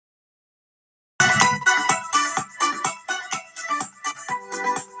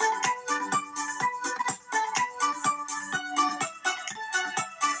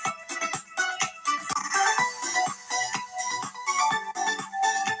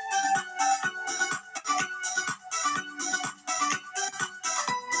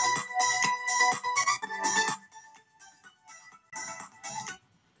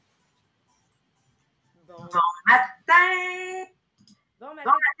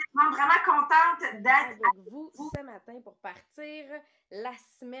suis vraiment contente d'être avec vous ce matin pour partir la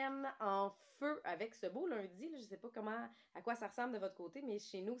semaine en feu avec ce beau lundi. Je ne sais pas à quoi ça ressemble de votre côté, mais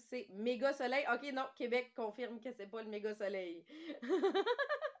chez nous, c'est méga soleil. OK, non, Québec confirme que c'est pas le méga soleil.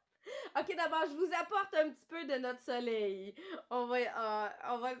 OK, d'abord, je vous apporte un petit peu de notre soleil. On va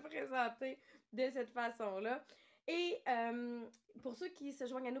le présenter de cette façon-là. Et pour ceux qui se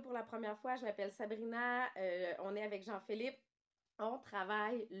joignent à nous pour la première fois, je m'appelle Sabrina. On est avec Jean-Philippe. On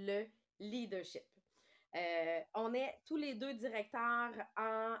travaille le leadership. On est tous les deux directeurs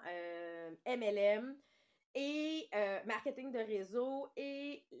en MLM et marketing de réseau.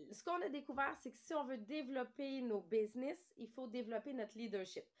 Et ce qu'on a découvert, c'est que si on veut développer nos business, il faut développer notre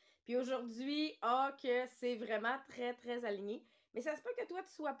leadership. Puis aujourd'hui, que c'est vraiment très, très aligné. Mais ça se peut que toi, tu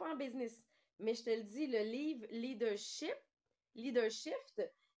ne sois pas en business. Mais je te le dis, le livre Leadershift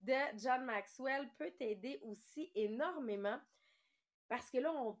de John Maxwell peut t'aider aussi énormément parce que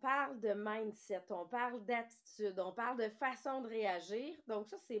là, on parle de mindset, on parle d'attitude, on parle de façon de réagir. Donc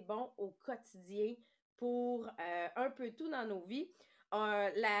ça, c'est bon au quotidien pour un peu tout dans nos vies.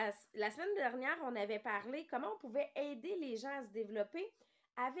 La semaine dernière, on avait parlé comment on pouvait aider les gens à se développer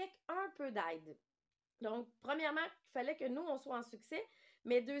avec un peu d'aide. Donc, premièrement, il fallait que nous, on soit en succès.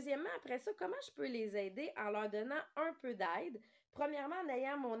 Mais deuxièmement, après ça, comment je peux les aider en leur donnant un peu d'aide? Premièrement, en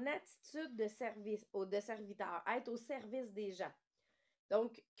ayant mon attitude de service, de serviteur, être au service des gens.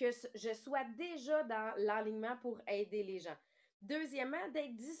 Donc, que je sois déjà dans l'alignement pour aider les gens. Deuxièmement,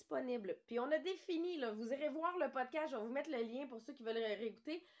 d'être disponible. Puis on a défini, là, vous irez voir le podcast, je vais vous mettre le lien pour ceux qui veulent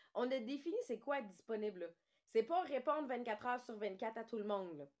réécouter. On a défini c'est quoi être disponible. Là. C'est pas répondre 24 heures sur 24 à tout le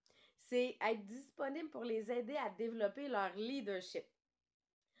monde. Là. C'est être disponible pour les aider à développer leur leadership.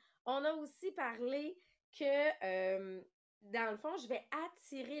 On a aussi parlé que, dans le fond, je vais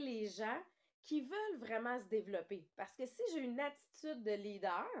attirer les gens qui veulent vraiment se développer. Parce que si j'ai une attitude de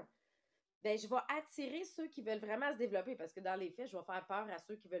leader, ben, je vais attirer ceux qui veulent vraiment se développer. Parce que dans les faits, je vais faire peur à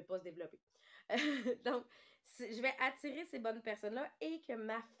ceux qui ne veulent pas se développer. Donc, je vais attirer ces bonnes personnes-là et que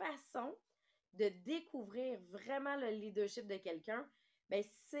ma façon de découvrir vraiment le leadership de quelqu'un, ben,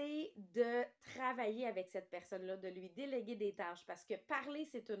 c'est de travailler avec cette personne-là, de lui déléguer des tâches. Parce que parler,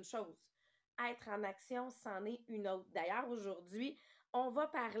 c'est une chose. Être en action, c'en est une autre. D'ailleurs, aujourd'hui, on va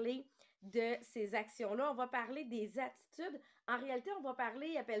parler de ces actions-là. On va parler des attitudes. En réalité, on va parler,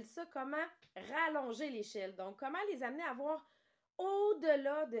 ils appellent ça comment rallonger l'échelle. Donc, comment les amener à voir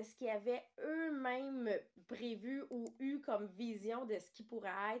au-delà de ce qu'ils avaient eux-mêmes prévu ou eu comme vision de ce qui pourrait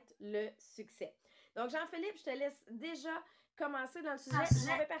être le succès. Donc, Jean-Philippe, je te laisse déjà commencer dans le sujet. Vous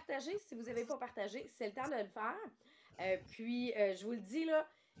m'avez partagé. Si vous n'avez pas partagé, c'est le temps de le faire. Puis, je vous le dis, là,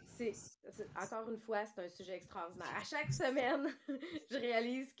 encore une fois, c'est un sujet extraordinaire. À chaque semaine, je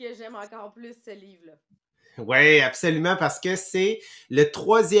réalise que j'aime encore plus ce livre-là. Oui, absolument, parce que c'est le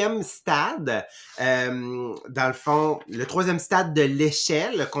troisième stade, dans le fond, le troisième stade de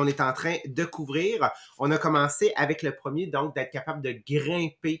l'échelle qu'on est en train de couvrir. On a commencé avec le premier, donc d'être capable de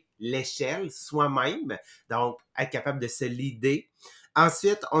grimper l'échelle soi-même, donc être capable de se leader.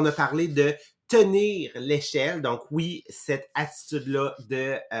 Ensuite, on a parlé de tenir l'échelle, donc oui, cette attitude-là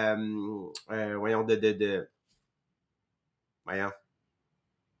de, voyons, voyons,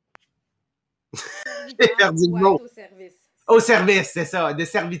 j'ai Serviteur perdu le ou mot. être au service. Au service, c'est ça, de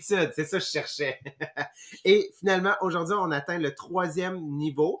servitude, c'est ça que je cherchais. Et finalement, aujourd'hui, on atteint le troisième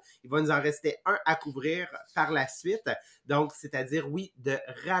niveau. Il va nous en rester un à couvrir par la suite. Donc, c'est-à-dire, oui, de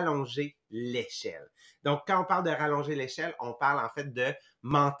rallonger l'échelle. Donc, quand on parle de rallonger l'échelle, on parle en fait de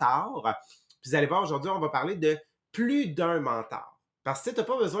mentor. Puis vous allez voir, aujourd'hui, on va parler de plus d'un mentor. Parce que tu n'as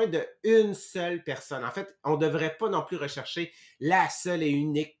pas besoin d'une seule personne. En fait, on ne devrait pas non plus rechercher la seule et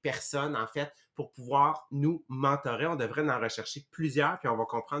unique personne, en fait, pour pouvoir nous mentorer. On devrait en rechercher plusieurs, puis on va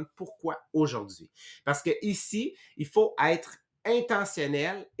comprendre pourquoi aujourd'hui. Parce que ici, il faut être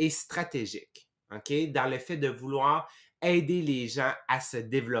intentionnel et stratégique, OK? Dans le fait de vouloir aider les gens à se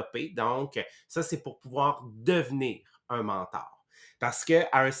développer. Donc, ça, c'est pour pouvoir devenir un mentor. Parce qu'à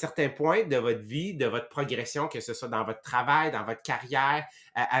un certain point de votre vie, de votre progression, que ce soit dans votre travail, dans votre carrière,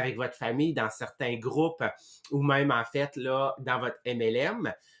 avec votre famille, dans certains groupes, ou même en fait là, dans votre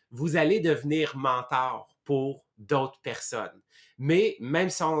MLM, vous allez devenir mentor pour d'autres personnes. Mais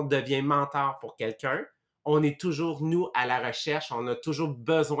même si on devient mentor pour quelqu'un, on est toujours, nous, à la recherche, on a toujours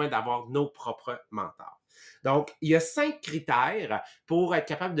besoin d'avoir nos propres mentors. Donc, il y a 5 critères pour être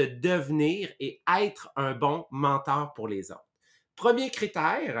capable de devenir et être un bon mentor pour les autres. Premier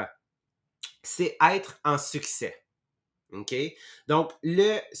critère, c'est être en succès. OK? Donc,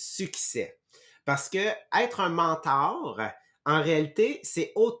 le succès. Parce que être un mentor, en réalité,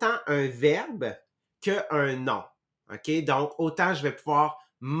 c'est autant un verbe qu'un nom. OK? Donc, autant je vais pouvoir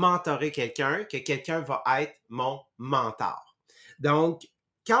mentorer quelqu'un que quelqu'un va être mon mentor. Donc,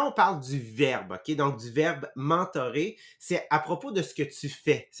 quand on parle du verbe, OK? Donc, du verbe mentorer, c'est à propos de ce que tu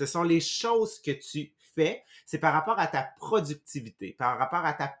fais. Ce sont les choses que tu fais. C'est par rapport à ta productivité, par rapport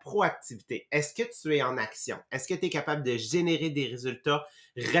à ta proactivité. Est-ce que tu es en action? Est-ce que tu es capable de générer des résultats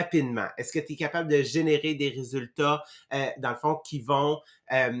rapidement? Est-ce que tu es capable de générer des résultats, dans le fond, qui vont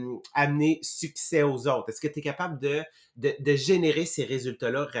amener succès aux autres? Est-ce que tu es capable de générer ces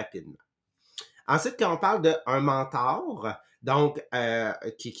résultats-là rapidement? Ensuite, quand on parle d'un mentor, donc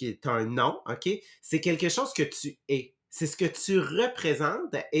qui est un nom, OK? C'est quelque chose que tu es. C'est ce que tu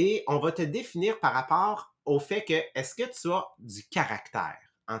représentes et on va te définir par rapport au fait que est-ce que tu as du caractère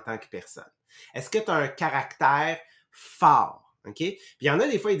en tant que personne? Est-ce que tu as un caractère fort? OK? Puis il y en a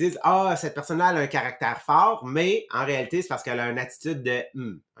des fois, ils disent ah, cette personne-là a un caractère fort, mais en réalité, c'est parce qu'elle a une attitude de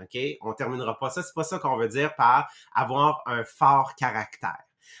OK? On terminera pas ça. C'est pas ça qu'on veut dire par avoir un fort caractère.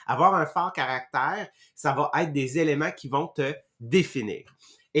 Avoir un fort caractère, ça va être des éléments qui vont te définir.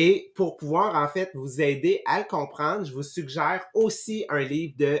 Et pour pouvoir, en fait, vous aider à le comprendre, je vous suggère aussi un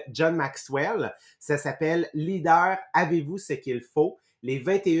livre de John Maxwell. Ça s'appelle « Leader, avez-vous ce qu'il faut? Les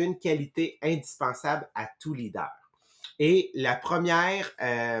 21 qualités indispensables à tout leader ». Et la première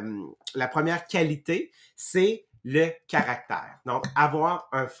qualité, c'est le caractère. Donc, avoir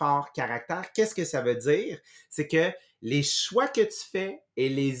un fort caractère, qu'est-ce que ça veut dire? C'est que les choix que tu fais et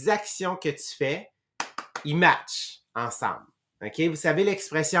les actions que tu fais, ils matchent ensemble. OK? Vous savez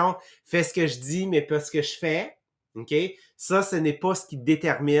l'expression « fais ce que je dis, mais pas ce que je fais ». OK? Ça, ce n'est pas ce qui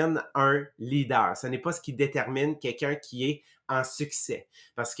détermine un leader. Ce n'est pas ce qui détermine quelqu'un qui est en succès.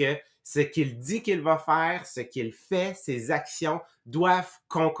 Parce que ce qu'il dit qu'il va faire, ce qu'il fait, ses actions doivent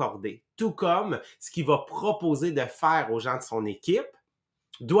concorder. Tout comme ce qu'il va proposer de faire aux gens de son équipe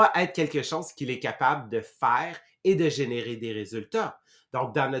doit être quelque chose qu'il est capable de faire et de générer des résultats.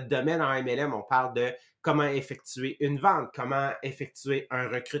 Donc, dans notre domaine en MLM, on parle de comment effectuer une vente, comment effectuer un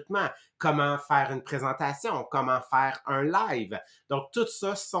recrutement, comment faire une présentation, comment faire un live. Donc, tout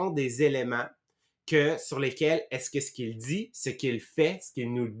ça sont des éléments sur lesquels est-ce que ce qu'il dit, ce qu'il fait, ce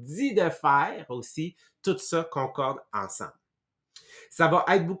qu'il nous dit de faire aussi, tout ça concorde ensemble. Ça va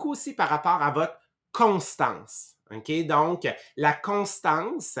être beaucoup aussi par rapport à votre constance. OK? Donc, la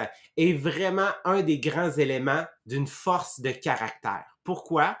constance est vraiment un des grands éléments d'une force de caractère.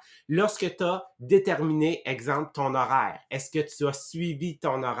 Pourquoi? Lorsque tu as déterminé, exemple, ton horaire, est-ce que tu as suivi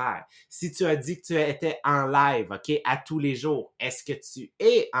ton horaire? Si tu as dit que tu étais en live, OK, à tous les jours, est-ce que tu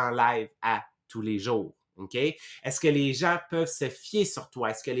es en live à tous les jours? OK? Est-ce que les gens peuvent se fier sur toi?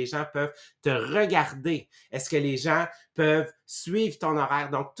 Est-ce que les gens peuvent te regarder? Est-ce que les gens peuvent suivre ton horaire?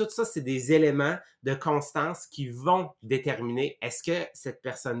 Donc, tout ça, c'est des éléments de constance qui vont déterminer est-ce que cette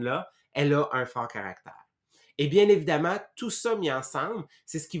personne-là, elle a un fort caractère. Et bien évidemment, tout ça mis ensemble,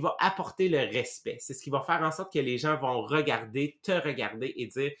 c'est ce qui va apporter le respect. C'est ce qui va faire en sorte que les gens vont te regarder et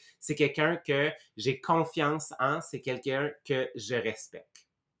dire c'est quelqu'un que j'ai confiance en, c'est quelqu'un que je respecte.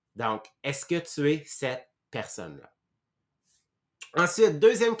 Donc, est-ce que tu es cette personne-là? Ensuite,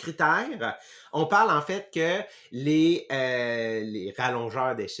 deuxième critère, on parle en fait que les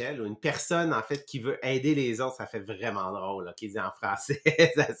rallongeurs d'échelle ou une personne en fait qui veut aider les autres, ça fait vraiment drôle, là, qu'il dit en français,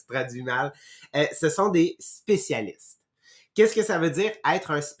 ça se traduit mal, ce sont des spécialistes. Qu'est-ce que ça veut dire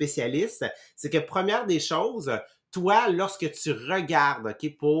être un spécialiste? C'est que première des choses, toi, lorsque tu regardes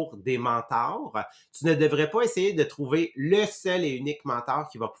pour des mentors, tu ne devrais pas essayer de trouver le seul et unique mentor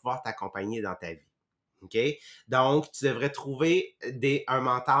qui va pouvoir t'accompagner dans ta vie. OK? Donc, tu devrais trouver un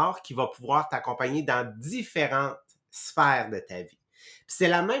mentor qui va pouvoir t'accompagner dans différentes sphères de ta vie. Puis c'est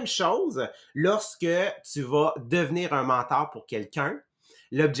la même chose lorsque tu vas devenir un mentor pour quelqu'un.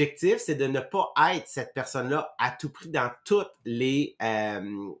 L'objectif, c'est de ne pas être cette personne-là à tout prix dans toutes les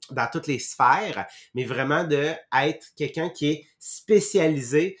sphères, mais vraiment d'être quelqu'un qui est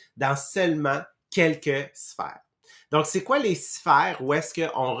spécialisé dans seulement quelques sphères. Donc, c'est quoi les sphères où est-ce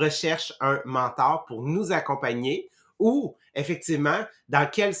qu'on recherche un mentor pour nous accompagner ou, effectivement, dans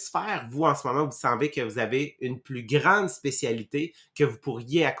quelle sphère, vous, en ce moment, vous savez que vous avez une plus grande spécialité que vous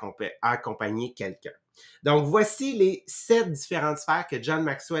pourriez accompagner quelqu'un. Donc, voici les 7 différentes sphères que John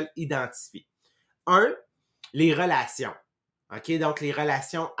Maxwell identifie. 1, les relations. OK? Donc, les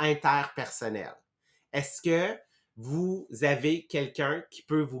relations interpersonnelles. Est-ce que vous avez quelqu'un qui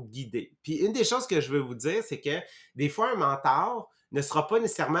peut vous guider? Puis, une des choses que je veux vous dire, c'est que des fois, un mentor ne sera pas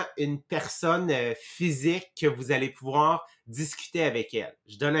nécessairement une personne physique que vous allez pouvoir discuter avec elle.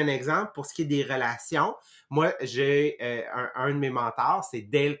 Je donne un exemple pour ce qui est des relations. Moi, j'ai un de mes mentors, c'est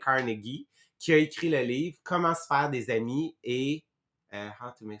Dale Carnegie, qui a écrit le livre « Comment se faire des amis et...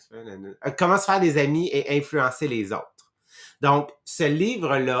 Comment se faire des amis et influencer les autres ». Donc, ce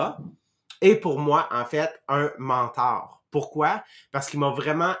livre-là est pour moi, en fait, un mentor. Pourquoi? Parce qu'il m'a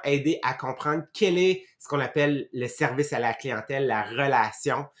vraiment aidé à comprendre quel est ce qu'on appelle le service à la clientèle, la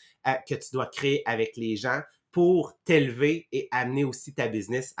relation que tu dois créer avec les gens pour t'élever et amener aussi ta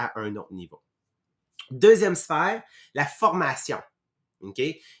business à un autre niveau. Deuxième sphère, la formation. OK?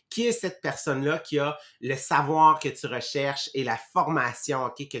 Qui est cette personne-là qui a le savoir que tu recherches et la formation,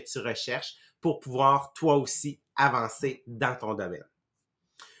 OK, que tu recherches pour pouvoir toi aussi avancer dans ton domaine?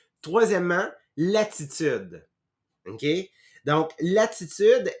 Troisièmement, l'attitude. OK? Donc,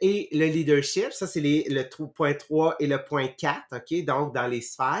 l'attitude et le leadership, ça, c'est le point 3 et le point 4, OK? Donc, dans les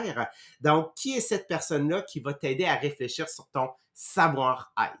sphères. Donc, qui est cette personne-là qui va t'aider à réfléchir sur ton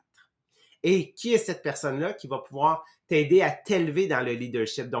savoir-être? Et qui est cette personne-là qui va pouvoir t'aider à t'élever dans le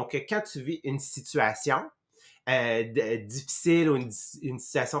leadership? Donc, quand tu vis une situation difficile ou une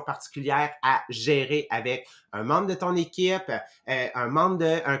situation particulière à gérer avec un membre de ton équipe,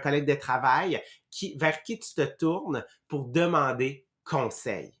 un collègue de travail, vers qui tu te tournes pour demander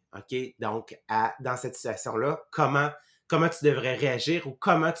conseil. OK? Donc, dans cette situation-là, comment tu devrais réagir ou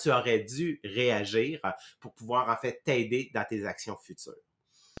comment tu aurais dû réagir pour pouvoir en fait t'aider dans tes actions futures.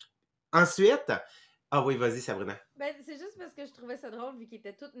 Ensuite, ah oui, vas-y, Sabrina. Ben, c'est juste parce que je trouvais ça drôle vu qu'ils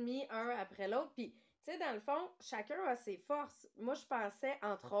étaient tous mis un après l'autre. Puis, tu sais, dans le fond, chacun a ses forces. Moi, je pensais,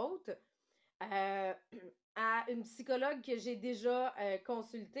 entre autres, à une psychologue que j'ai déjà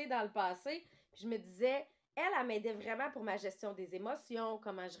consultée dans le passé. Puis je me disais, elle m'aidait vraiment pour ma gestion des émotions,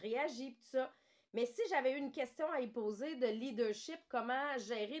 comment je réagis, tout ça. Mais si j'avais eu une question à y poser de leadership, comment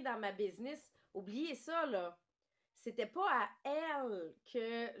gérer dans ma business, oubliez ça, là. C'était pas à elle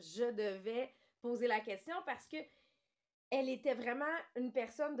que je devais poser la question parce que elle était vraiment une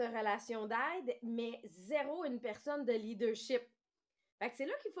personne de relation d'aide, mais zéro une personne de leadership. Fait que c'est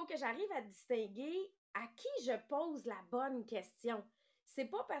là qu'il faut que j'arrive à distinguer à qui je pose la bonne question. C'est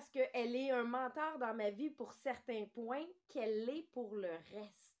pas parce qu'elle est un mentor dans ma vie pour certains points qu'elle l'est pour le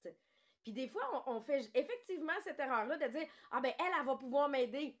reste. Puis des fois, on fait effectivement cette erreur-là de dire « Ah ben elle va pouvoir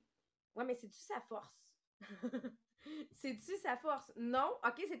m'aider. » Ouais, mais c'est-tu sa force? C'est-tu sa force? Non.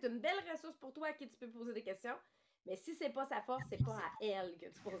 OK, c'est une belle ressource pour toi à qui tu peux poser des questions. Mais si c'est pas sa force, c'est pas à elle que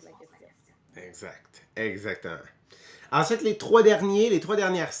tu poses la question. Exact. Exactement. Ensuite, les trois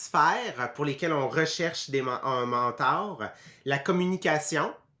dernières sphères pour lesquelles on recherche un mentor, la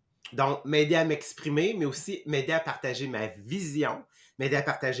communication, donc m'aider à m'exprimer, mais aussi m'aider à partager ma vision, m'aider à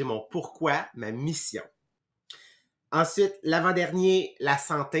partager mon pourquoi, ma mission. Ensuite, l'avant-dernier, la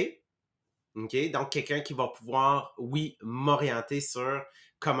santé. OK? Donc, quelqu'un qui va pouvoir, oui, m'orienter sur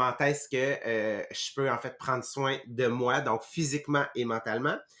comment est-ce que je peux en fait prendre soin de moi, donc physiquement et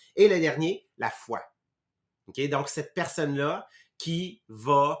mentalement. Et le dernier, la foi. OK? Donc, cette personne-là qui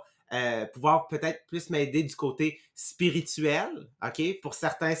va pouvoir peut-être plus m'aider du côté spirituel. OK? Pour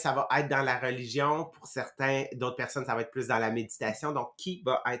certains, ça va être dans la religion. Pour d'autres personnes, ça va être plus dans la méditation. Donc, qui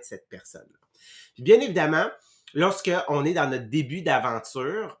va être cette personne-là? Puis bien évidemment, lorsqu'on est dans notre début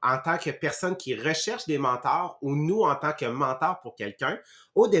d'aventure, en tant que personne qui recherche des mentors ou nous, en tant que mentor pour quelqu'un,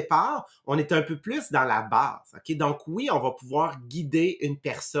 au départ, on est un peu plus dans la base. OK? Donc oui, on va pouvoir guider une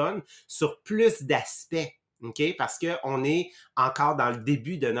personne sur plus d'aspects. OK? Parce qu'on est encore dans le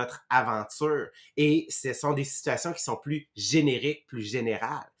début de notre aventure et ce sont des situations qui sont plus génériques, plus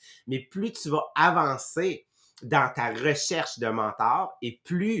générales. Mais plus tu vas avancer dans ta recherche de mentor et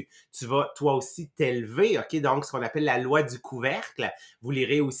plus tu vas toi aussi t'élever, OK? Donc, ce qu'on appelle la loi du couvercle. Vous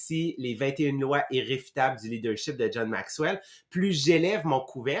lirez aussi les 21 lois irréfutables du leadership de John Maxwell. Plus j'élève mon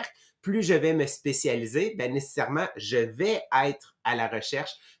couvercle, plus je vais me spécialiser, bien nécessairement, je vais être à la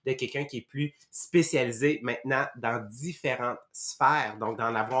recherche de quelqu'un qui est plus spécialisé maintenant dans différentes sphères, donc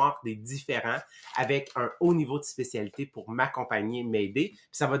d'en avoir des différents avec un haut niveau de spécialité pour m'accompagner, m'aider. Puis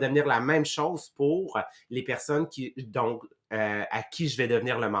ça va devenir la même chose pour les personnes à qui je vais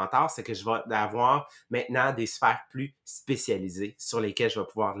devenir le mentor, c'est que je vais avoir maintenant des sphères plus spécialisées sur lesquelles je vais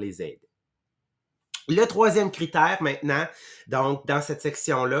pouvoir les aider. Le troisième critère maintenant, donc dans cette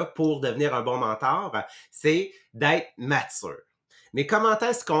section-là, pour devenir un bon mentor, c'est d'être mature. Mais comment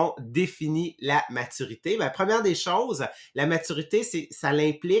est-ce qu'on définit la maturité? Bien, première des choses, la maturité, ça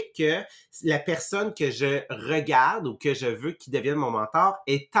implique que la personne que je regarde ou que je veux qui devienne mon mentor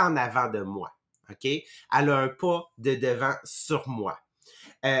est en avant de moi. OK? Elle a un pas de devant sur moi.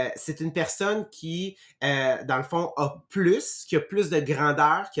 C'est une personne qui, dans le fond, qui a plus de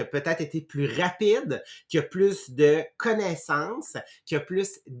grandeur, qui a peut-être été plus rapide, qui a plus de connaissances, qui a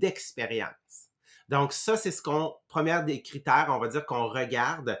plus d'expérience. Donc, ça, c'est premier des critères, on va dire, qu'on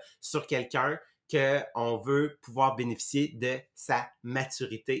regarde sur quelqu'un qu'on veut pouvoir bénéficier de sa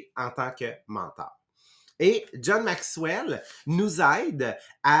maturité en tant que mentor. Et John Maxwell nous aide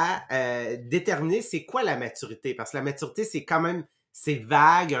à déterminer c'est quoi la maturité. Parce que la maturité, c'est quand même, c'est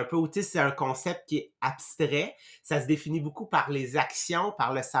vague un peu, ou tu sais, c'est un concept qui est abstrait. Ça se définit beaucoup par les actions,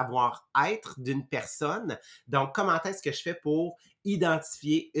 par le savoir-être d'une personne. Donc, comment est-ce que je fais pour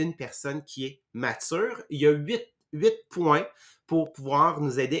identifier une personne qui est mature? Il y a huit points pour pouvoir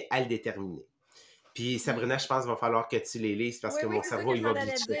nous aider à le déterminer. Puis Sabrina, je pense qu'il va falloir que tu les lises parce que mon c'est ça cerveau, que il je va m'en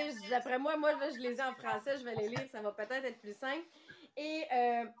allais glitcher. dire. D'après moi, là, je les ai en français, je vais les lire, ça va peut-être être plus simple. Et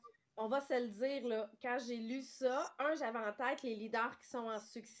on va se le dire, là, quand j'ai lu ça, j'avais en tête les leaders qui sont en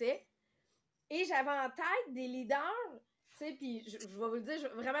succès et j'avais en tête des leaders, tu sais, puis je vais vous le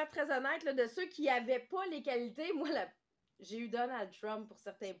dire, vraiment très honnête, là, de ceux qui n'avaient pas les qualités. Moi, j'ai eu Donald Trump pour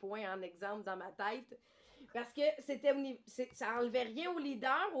certains points en exemple dans ma tête. Parce que ça enlevait rien au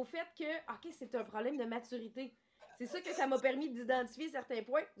leader, au fait que, OK, c'est un problème de maturité. C'est ça que ça m'a permis d'identifier certains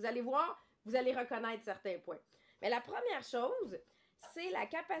points. Vous allez voir, vous allez reconnaître certains points. Mais la première chose, c'est la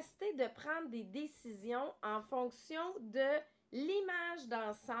capacité de prendre des décisions en fonction de l'image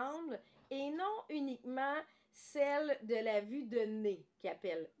d'ensemble et non uniquement celle de la vue de nez, qu'il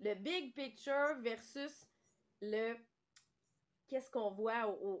appelle. Le big picture versus le qu'est-ce qu'on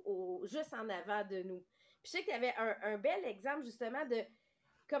voit juste en avant de nous. Puis je sais qu'il y avait un bel exemple justement de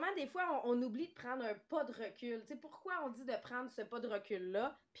comment des fois on oublie de prendre un pas de recul. Tu sais, pourquoi on dit de prendre ce pas de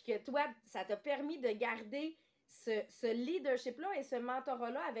recul-là, puis que toi, ça t'a permis de garder ce leadership-là et ce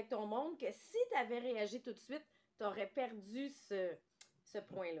mentorat-là avec ton monde, que si tu avais réagi tout de suite, tu aurais perdu ce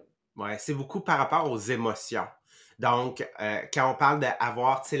point-là. Ouais, c'est beaucoup par rapport aux émotions. Donc, quand on parle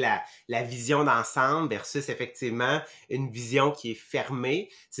d'avoir, tu sais, la vision d'ensemble versus effectivement une vision qui est fermée,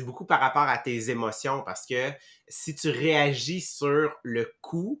 c'est beaucoup par rapport à tes émotions parce que si tu réagis sur le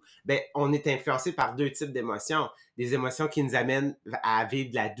coup, ben, on est influencé par deux types d'émotions. Des émotions qui nous amènent à vivre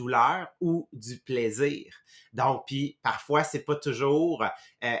de la douleur ou du plaisir. Donc, puis parfois, c'est pas toujours,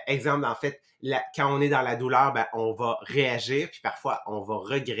 exemple, en fait, quand on est dans la douleur, ben, on va réagir, puis parfois, on va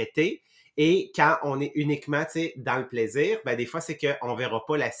regretter. Et quand on est uniquement dans le plaisir, ben, des fois, c'est qu'on ne verra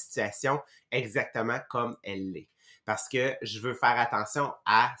pas la situation exactement comme elle l'est. Parce que je veux faire attention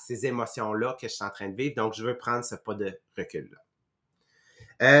à ces émotions-là que je suis en train de vivre. Donc, je veux prendre ce pas de recul-là.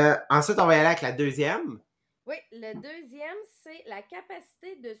 Ensuite, on va y aller avec la deuxième. Oui, le deuxième, c'est la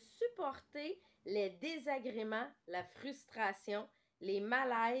capacité de supporter les désagréments, la frustration, les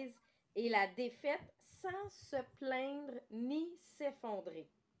malaises et la défaite sans se plaindre ni s'effondrer.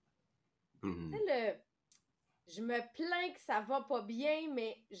 Mm-hmm. Tu sais, je me plains que ça va pas bien,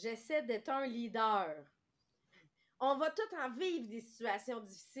 mais j'essaie d'être un leader. On va tous en vivre des situations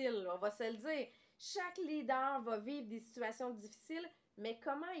difficiles, on va se le dire. Chaque leader va vivre des situations difficiles, mais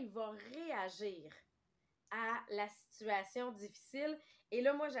comment il va réagir à la situation difficile? Et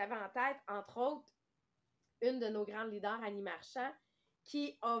là, moi, j'avais en tête, entre autres, une de nos grandes leaders, Annie Marchand,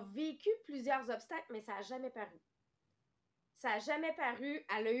 qui a vécu plusieurs obstacles, mais ça n'a jamais paru. Ça n'a jamais paru.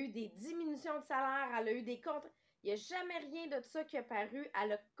 Elle a eu des diminutions de salaire, elle a eu des contre. Il n'y a jamais rien de ça qui a paru.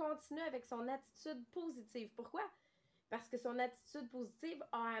 Elle a continué avec son attitude positive. Pourquoi? Parce que son attitude positive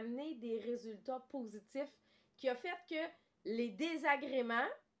a amené des résultats positifs qui a fait que les désagréments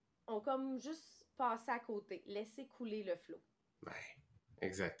ont comme juste passé à côté, laissé couler le flot. Oui,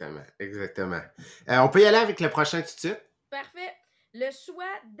 exactement, exactement. On peut y aller avec le prochain tout de suite? Parfait. Le choix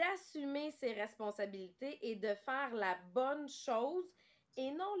d'assumer ses responsabilités et de faire la bonne chose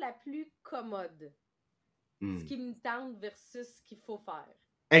et non la plus commode. Ce qui me tente versus ce qu'il faut faire.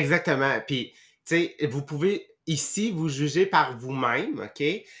 Exactement. Puis, tu sais, vous pouvez ici vous juger par vous-même, OK?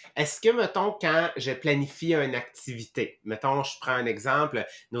 Est-ce que, mettons, quand je planifie une activité, mettons, je prends un exemple,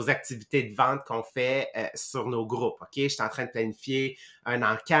 nos activités de vente qu'on fait sur nos groupes, OK? Je suis en train de planifier un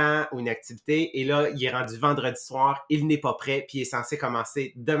encamp ou une activité et là, il est rendu vendredi soir, il n'est pas prêt, puis il est censé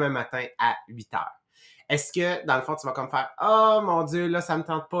commencer demain matin à 8 heures. Est-ce que, dans le fond, tu vas comme faire « Oh mon Dieu, là, ça me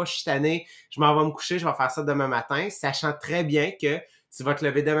tente pas, je suis tanné, je m'en vais me coucher, je vais faire ça demain matin », sachant très bien que tu vas te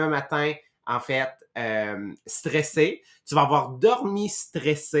lever demain matin, en fait, stressé. Tu vas avoir dormi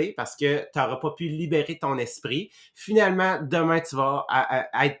stressé parce que tu n'auras pas pu libérer ton esprit. Finalement, demain, tu vas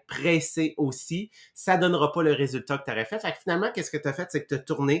être pressé aussi. Ça ne donnera pas le résultat que tu aurais fait. Fait que finalement, qu'est-ce que tu as fait? C'est que tu as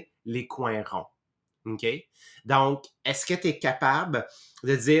tourné les coins ronds. OK? Donc, est-ce que tu es capable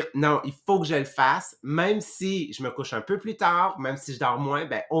de dire non, il faut que je le fasse, même si je me couche un peu plus tard, même si je dors moins,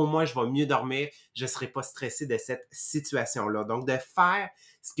 ben au moins je vais mieux dormir, je ne serai pas stressé de cette situation-là. Donc, de faire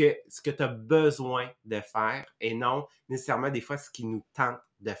ce que tu as besoin de faire et non nécessairement des fois ce qui nous tente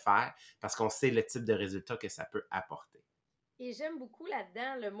de faire parce qu'on sait le type de résultat que ça peut apporter. Et j'aime beaucoup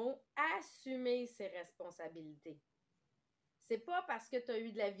là-dedans le mot assumer ses responsabilités. C'est pas parce que tu as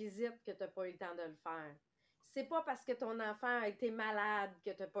eu de la visite que tu n'as pas eu le temps de le faire. c'est pas parce que ton enfant a été malade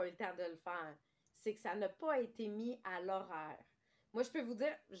que tu n'as pas eu le temps de le faire. C'est que ça n'a pas été mis à l'horaire. Moi, je peux vous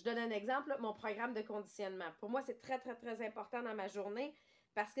dire, je donne un exemple, là, mon programme de conditionnement. Pour moi, c'est très, très, très important dans ma journée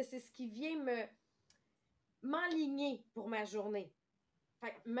parce que c'est ce qui vient m'enligner pour ma journée.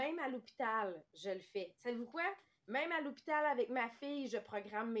 Fait que même à l'hôpital, je le fais. Savez-vous quoi? Même à l'hôpital avec ma fille, je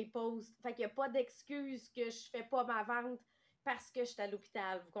programme mes pauses. Fait qu'il n'y a pas d'excuse que je ne fais pas ma vente parce que je suis à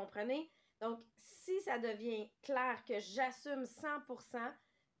l'hôpital. Vous comprenez? Donc, si ça devient clair que j'assume 100%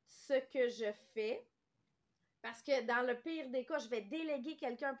 ce que je fais, parce que dans le pire des cas, je vais déléguer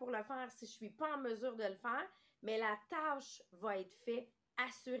quelqu'un pour le faire si je ne suis pas en mesure de le faire, mais la tâche va être faite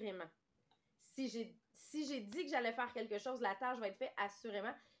assurément. Si j'ai dit que j'allais faire quelque chose, la tâche va être faite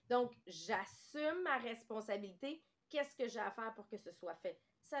assurément. Donc, j'assume ma responsabilité. Qu'est-ce que j'ai à faire pour que ce soit fait?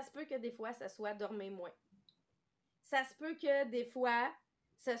 Ça se peut que des fois, ça soit dormir moins. Ça se peut que des fois,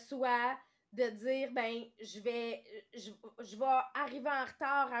 ce soit de dire, ben, je vais arriver en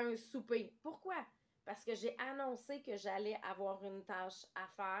retard à un souper. Pourquoi? Parce que j'ai annoncé que j'allais avoir une tâche à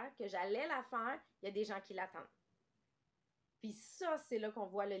faire, que j'allais la faire. Il y a des gens qui l'attendent. Puis ça, c'est là qu'on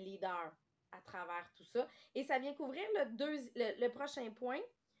voit le leader à travers tout ça. Et ça vient couvrir le prochain point,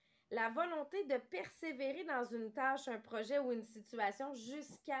 la volonté de persévérer dans une tâche, un projet ou une situation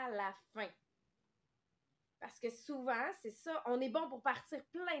jusqu'à la fin. Parce que souvent, c'est ça, on est bon pour partir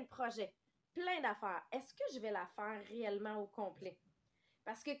plein de projets, plein d'affaires. Est-ce que je vais la faire réellement au complet?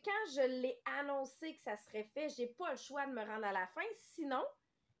 Parce que quand je l'ai annoncé que ça serait fait, je n'ai pas le choix de me rendre à la fin. Sinon,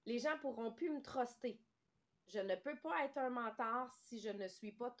 les gens ne pourront plus me truster. Je ne peux pas être un mentor si je ne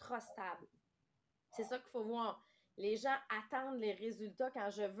suis pas trustable. C'est ça qu'il faut voir. Les gens attendent les résultats quand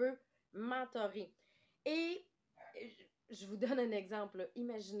je veux mentorer. Et je vous donne un exemple. Là.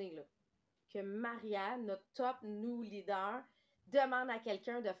 Imaginez là, que Maria, notre top new leader, demande à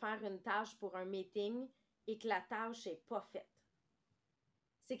quelqu'un de faire une tâche pour un meeting et que la tâche n'est pas faite.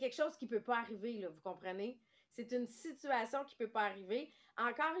 C'est quelque chose qui ne peut pas arriver, là, vous comprenez? C'est une situation qui ne peut pas arriver.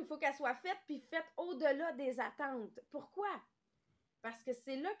 Encore, il faut qu'elle soit faite, puis faite au-delà des attentes. Pourquoi? Parce que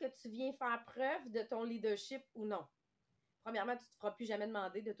c'est là que tu viens faire preuve de ton leadership ou non. Premièrement, tu ne te feras plus jamais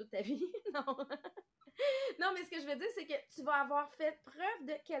demander de toute ta vie. Non. Non, mais ce que je veux dire, c'est que tu vas avoir fait preuve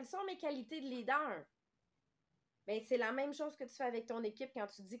de quelles sont mes qualités de leader. Bien, c'est la même chose que tu fais avec ton équipe quand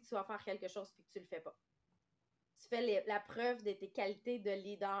tu dis que tu vas faire quelque chose puis que tu ne le fais pas. Tu fais la preuve de tes qualités de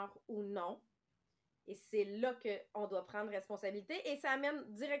leader ou non. Et c'est là qu'on doit prendre responsabilité. Et ça amène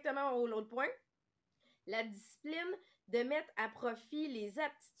directement au l'autre point. La discipline de mettre à profit les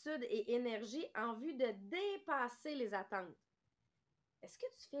aptitudes et énergies en vue de dépasser les attentes. Est-ce que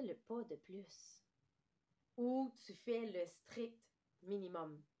tu fais le pas de plus? Ou tu fais le strict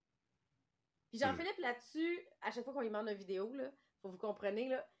minimum? Puis Jean-Philippe, là-dessus, à chaque fois qu'on lui demande une vidéo, là, faut que vous compreniez,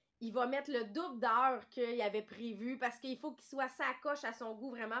 là, il va mettre le double d'heures qu'il avait prévu parce qu'il faut qu'il soit sa coche à son goût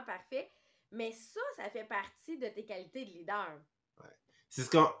vraiment parfait. Mais ça fait partie de tes qualités de leader. Ouais.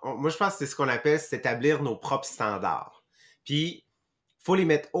 C'est moi, je pense que c'est ce qu'on appelle s'établir nos propres standards. Puis, faut les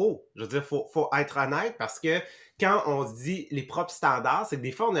mettre haut. Je veux dire, faut être honnête parce que quand on se dit les propres standards, c'est que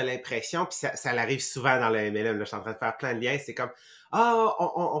des fois, on a l'impression, puis ça arrive souvent dans le MLM, là, je suis en train de faire plein de liens, c'est comme,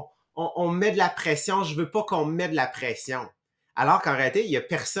 on met de la pression, je veux pas qu'on me mette de la pression. Alors qu'en réalité, il y a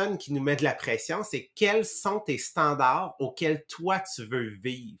personne qui nous met de la pression, c'est quels sont tes standards auxquels toi, tu veux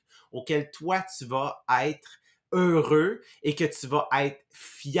vivre, auxquels toi, tu vas être heureux et que tu vas être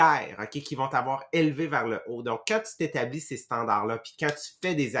fier, OK, qui vont t'avoir élevé vers le haut. Donc, quand tu t'établis ces standards-là, puis quand tu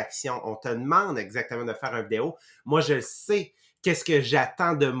fais des actions, on te demande exactement de faire une vidéo. Moi, je le sais, qu'est-ce que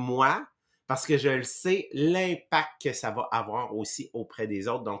j'attends de moi, parce que je le sais, l'impact que ça va avoir aussi auprès des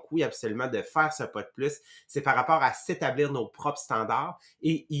autres. Donc, oui, absolument, de faire ce pas de plus, c'est par rapport à s'établir nos propres standards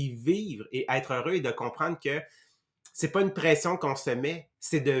et y vivre et être heureux et de comprendre que c'est pas une pression qu'on se met,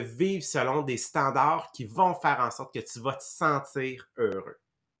 c'est de vivre selon des standards qui vont faire en sorte que tu vas te sentir heureux.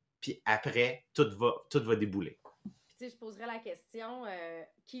 Puis après, tout va débouler. Puis tu sais, je poserais la question,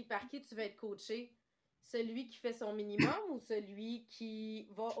 par qui tu veux être coaché? Celui qui fait son minimum ou celui qui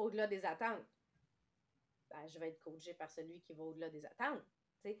va au-delà des attentes? Ben, je vais être coaché par celui qui va au-delà des attentes.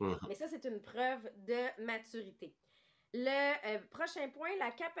 Mais ça, c'est une preuve de maturité. Le prochain point,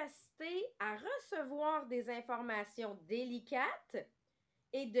 la capacité à recevoir des informations délicates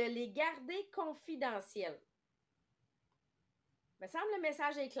et de les garder confidentielles. Il me semble que le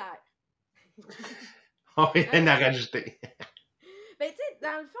message est clair. On n'a rien à rajouter. Ben, tu sais,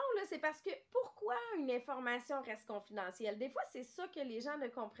 dans le fond, là, c'est parce que pourquoi une information reste confidentielle? Des fois, c'est ça que les gens ne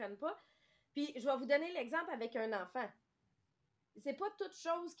comprennent pas. Puis, je vais vous donner l'exemple avec un enfant. C'est pas toute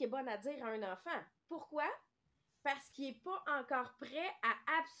chose qui est bonne à dire à un enfant. Pourquoi? Parce qu'il n'est pas encore prêt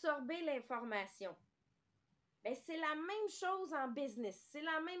à absorber l'information. Ben, c'est la même chose en business, c'est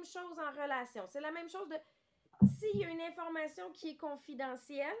la même chose en relation, c'est la même chose de... S'il y a une information qui est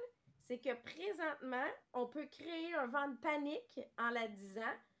confidentielle, c'est que présentement, on peut créer un vent de panique en la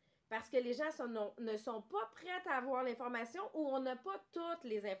disant parce que les gens ne sont pas prêts à avoir l'information ou on n'a pas toutes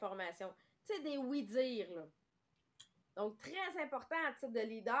les informations. Tu sais, des oui-dire, là. Donc, très important à titre de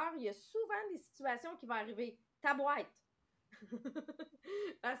leader, il y a souvent des situations qui vont arriver. Ta boîte.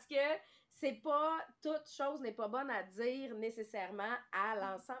 Parce que c'est pas, toute chose n'est pas bonne à dire nécessairement à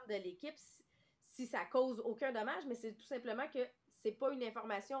l'ensemble de l'équipe si ça cause aucun dommage, mais c'est tout simplement que c'est pas une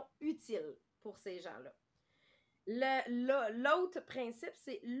information utile pour ces gens-là. L'autre principe,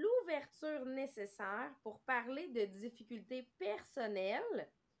 c'est l'ouverture nécessaire pour parler de difficultés personnelles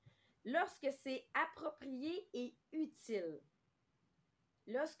lorsque c'est approprié et utile.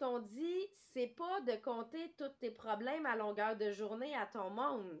 Là, ce qu'on dit, c'est pas de compter tous tes problèmes à longueur de journée à ton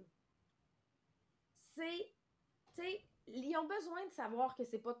monde. C'est, tu sais, ils ont besoin de savoir que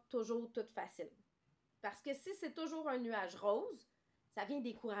c'est pas toujours tout facile. Parce que si c'est toujours un nuage rose, ça devient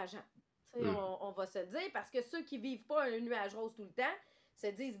décourageant. On va se le dire, parce que ceux qui vivent pas un nuage rose tout le temps se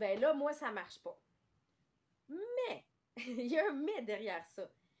disent, ben là, moi, ça marche pas. Mais, il y a un mais derrière ça.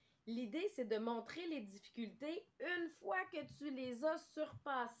 L'idée, c'est de montrer les difficultés une fois que tu les as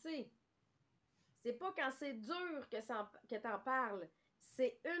surpassées. C'est pas quand c'est dur que t'en parles.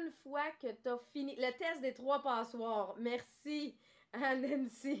 C'est une fois que t'as fini. Le test des 3 passoires. Merci,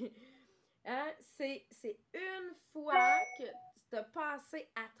 Nancy. Hein? C'est une fois que tu as passé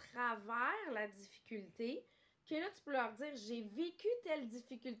à travers la difficulté que là, tu peux leur dire, j'ai vécu telle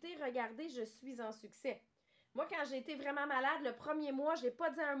difficulté, regardez, je suis en succès. Moi, quand j'ai été vraiment malade, le premier mois, je n'ai pas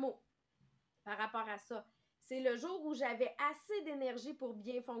dit un mot par rapport à ça. C'est le jour où j'avais assez d'énergie pour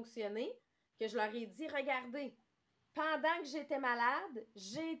bien fonctionner que je leur ai dit, regardez, pendant que j'étais malade,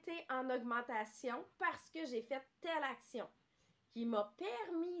 j'ai été en augmentation parce que j'ai fait telle action qui m'a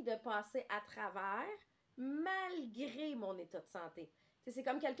permis de passer à travers malgré mon état de santé. T'sais, c'est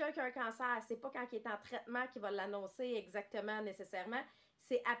comme quelqu'un qui a un cancer, c'est pas quand il est en traitement qu'il va l'annoncer exactement nécessairement,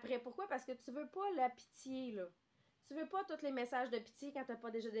 c'est après. Pourquoi? Parce que tu veux pas la pitié, là. Tu veux pas tous les messages de pitié quand t'as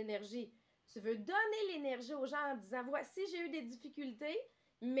pas déjà d'énergie. Tu veux donner l'énergie aux gens en disant, voici, j'ai eu des difficultés,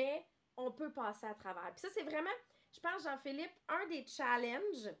 mais on peut passer à travers. Puis ça, c'est vraiment, je pense, Jean-Philippe, un des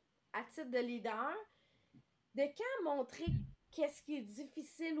challenges à titre de leader, de quand montrer qu'est-ce qui est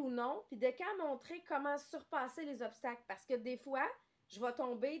difficile ou non, puis de quand montrer comment surpasser les obstacles. Parce que des fois, je vais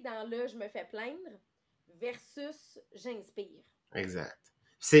tomber dans le « je me fais plaindre » versus « j'inspire ». Exact.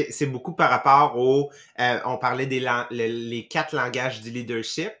 C'est beaucoup par rapport au... on parlait les 4 langages du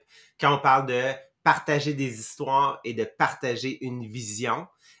leadership. Quand on parle de partager des histoires et de partager une vision,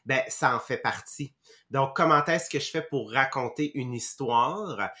 ben ça en fait partie. Donc, comment est-ce que je fais pour raconter une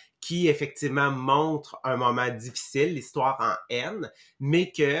histoire qui, effectivement, montre un moment difficile, l'histoire en N,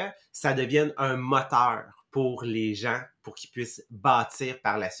 mais que ça devienne un moteur pour les gens, pour qu'ils puissent bâtir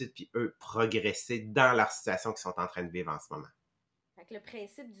par la suite, puis eux, progresser dans leur situation qu'ils sont en train de vivre en ce moment. Fait que le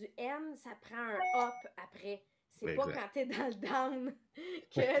principe du N, ça prend un up après. C'est pas quand t'es dans le down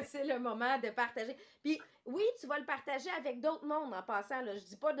que c'est le moment de partager. Puis oui, tu vas le partager avec d'autres mondes en passant. Là. Je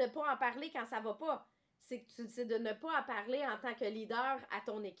dis pas de pas en parler quand ça va pas. C'est de ne pas en parler en tant que leader à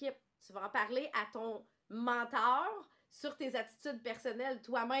ton équipe. Tu vas en parler à ton mentor sur tes attitudes personnelles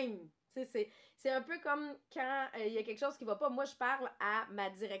toi-même. C'est un peu comme quand il y a quelque chose qui va pas. Moi, je parle à ma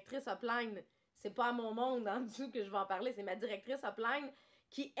directrice upline. C'est pas à mon monde en dessous que je vais en parler. C'est ma directrice upline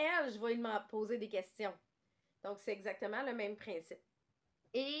qui, elle, je vais lui poser des questions. Donc, c'est exactement le même principe.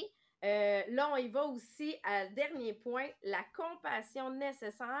 Et là, on y va aussi à dernier point, la compassion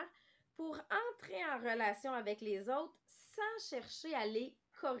nécessaire pour entrer en relation avec les autres sans chercher à les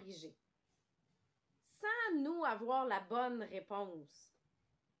corriger. Sans nous avoir la bonne réponse.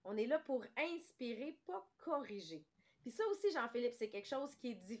 On est là pour inspirer, pas corriger. Puis ça aussi, Jean-Philippe, c'est quelque chose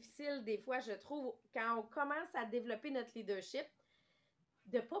qui est difficile des fois, je trouve, quand on commence à développer notre leadership,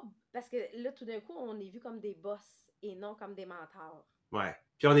 de pas... Parce que là, tout d'un coup, on est vu comme des boss et non comme des mentors. Ouais.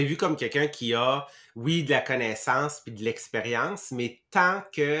 Puis on est vu comme quelqu'un qui a, oui, de la connaissance puis de l'expérience, mais tant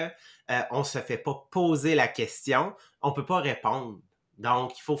que on se fait pas poser la question, on peut pas répondre.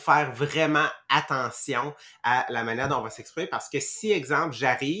 Donc, il faut faire vraiment attention à la manière dont on va s'exprimer parce que si, exemple,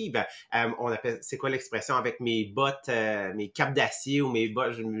 j'arrive, on appelle, c'est quoi l'expression, avec mes bottes, mes capes d'acier ou mes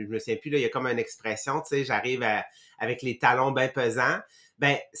bottes, je me souviens plus, là, il y a comme une expression, tu sais, j'arrive avec les talons bien pesants,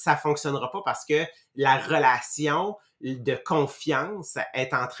 ben, ça fonctionnera pas parce que la relation de confiance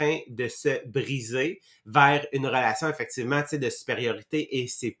est en train de se briser vers une relation effectivement, tu sais, de supériorité et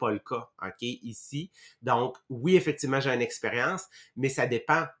c'est pas le cas, OK, ici. Donc, oui, effectivement, j'ai une expérience, mais ça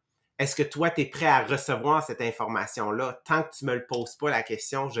dépend. est-ce que toi, tu es prêt à recevoir cette information-là? Tant que tu me le poses pas la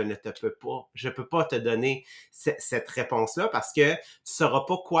question, je peux pas te donner cette réponse-là parce que tu sauras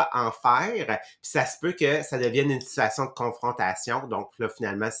pas quoi en faire. Puis ça se peut que ça devienne une situation de confrontation. Donc là,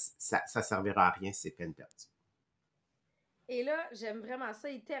 finalement, ça servira à rien, c'est peine perdue. Et là, j'aime vraiment ça.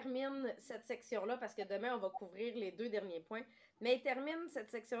 Il termine cette section-là parce que demain, on va couvrir les 2 derniers points. Mais il termine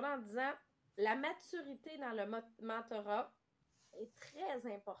cette section-là en disant la maturité dans le mentorat est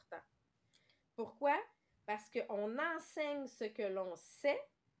très important. Pourquoi? Parce qu'on enseigne ce que l'on sait,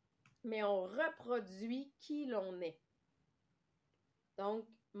 mais on reproduit qui l'on est. Donc,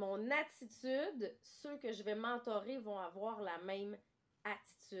 mon attitude, ceux que je vais mentorer vont avoir la même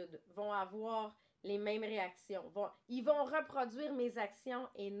attitude, vont avoir les mêmes réactions. Ils vont reproduire mes actions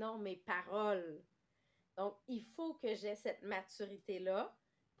et non mes paroles. Donc, il faut que j'ai cette maturité-là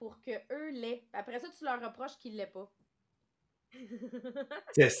pour qu'eux l'aient. Après ça, tu leur reproches qu'ils ne l'aient pas.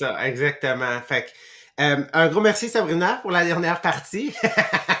 C'est ça, exactement. Fait que, un gros merci Sabrina pour la dernière partie.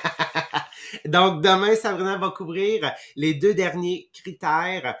 Donc, demain, Sabrina va couvrir les 2 derniers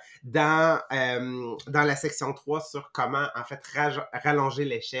critères dans la section 3 sur comment, en fait, rallonger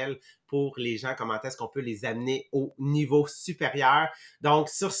l'échelle pour les gens, comment est-ce qu'on peut les amener au niveau supérieur. Donc,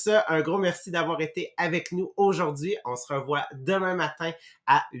 sur ce, un gros merci d'avoir été avec nous aujourd'hui. On se revoit demain matin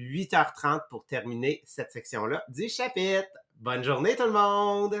à 8h30 pour terminer cette section-là du chapitre. Bonne journée tout le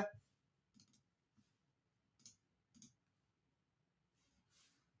monde!